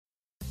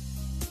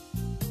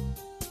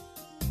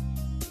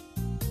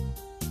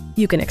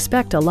You can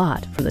expect a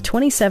lot from the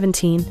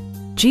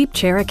 2017 Jeep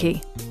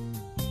Cherokee.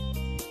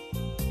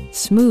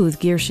 Smooth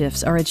gear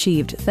shifts are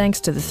achieved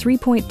thanks to the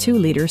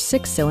 3.2-liter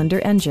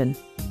six-cylinder engine.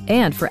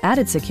 And for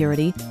added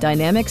security,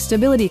 dynamic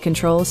stability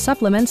control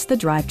supplements the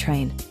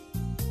drivetrain.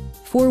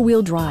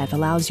 Four-wheel drive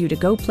allows you to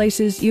go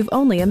places you've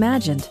only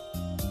imagined.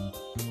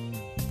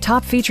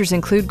 Top features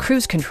include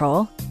cruise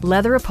control,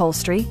 leather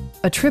upholstery,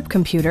 a trip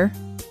computer,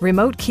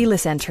 remote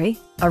keyless entry,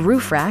 a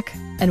roof rack,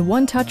 and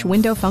one-touch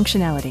window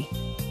functionality.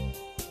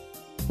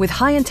 With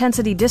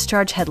high-intensity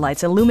discharge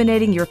headlights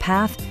illuminating your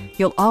path,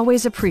 you'll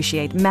always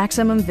appreciate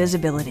maximum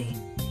visibility.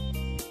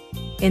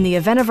 In the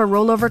event of a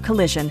rollover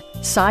collision,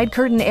 side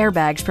curtain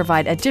airbags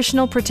provide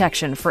additional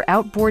protection for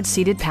outboard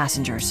seated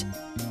passengers.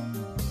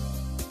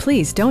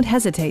 Please don't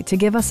hesitate to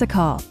give us a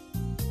call.